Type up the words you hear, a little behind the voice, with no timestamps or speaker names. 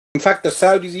fact, the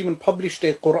Saudis even published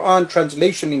a Quran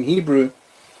translation in Hebrew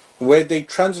where they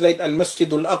translate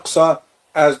Al-Masjid Al-Aqsa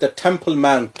as the Temple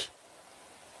Mount.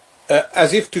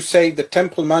 As if to say the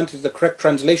Temple Mount is the correct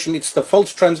translation. It's the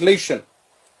false translation.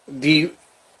 The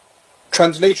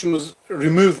translation was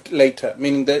removed later,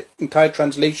 meaning the entire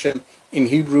translation in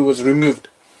Hebrew was removed.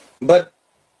 But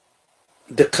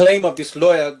the claim of this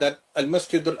lawyer that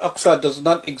Al-Masjid Al-Aqsa does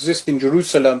not exist in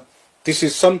Jerusalem, this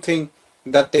is something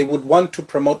that they would want to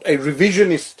promote, a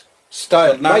revisionist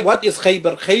style. Now, what is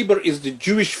Khaybar? Khaybar is the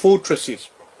Jewish fortresses.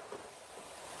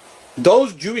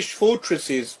 Those Jewish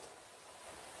fortresses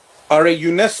are a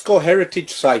UNESCO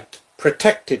heritage site,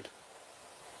 protected.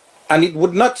 And it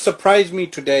would not surprise me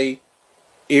today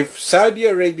if Saudi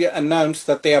Arabia announced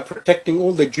that they are protecting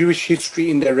all the Jewish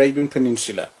history in the Arabian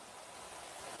Peninsula.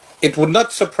 It would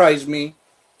not surprise me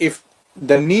if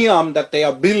the Niam that they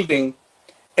are building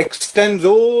extends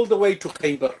all the way to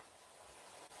Khaybar.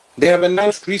 They have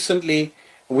announced recently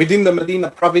within the Medina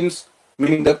province,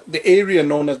 meaning the area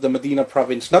known as the Medina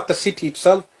province, not the city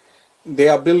itself, they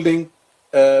are building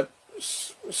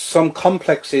some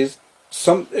complexes.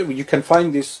 You can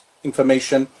find this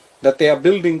information that they are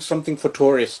building something for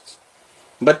tourists.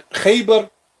 But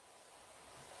Khaybar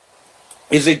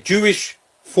is a Jewish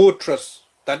fortress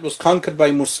that was conquered by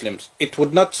Muslims. It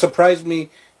would not surprise me,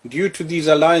 due to these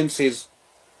alliances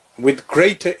with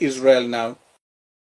Greater Israel now,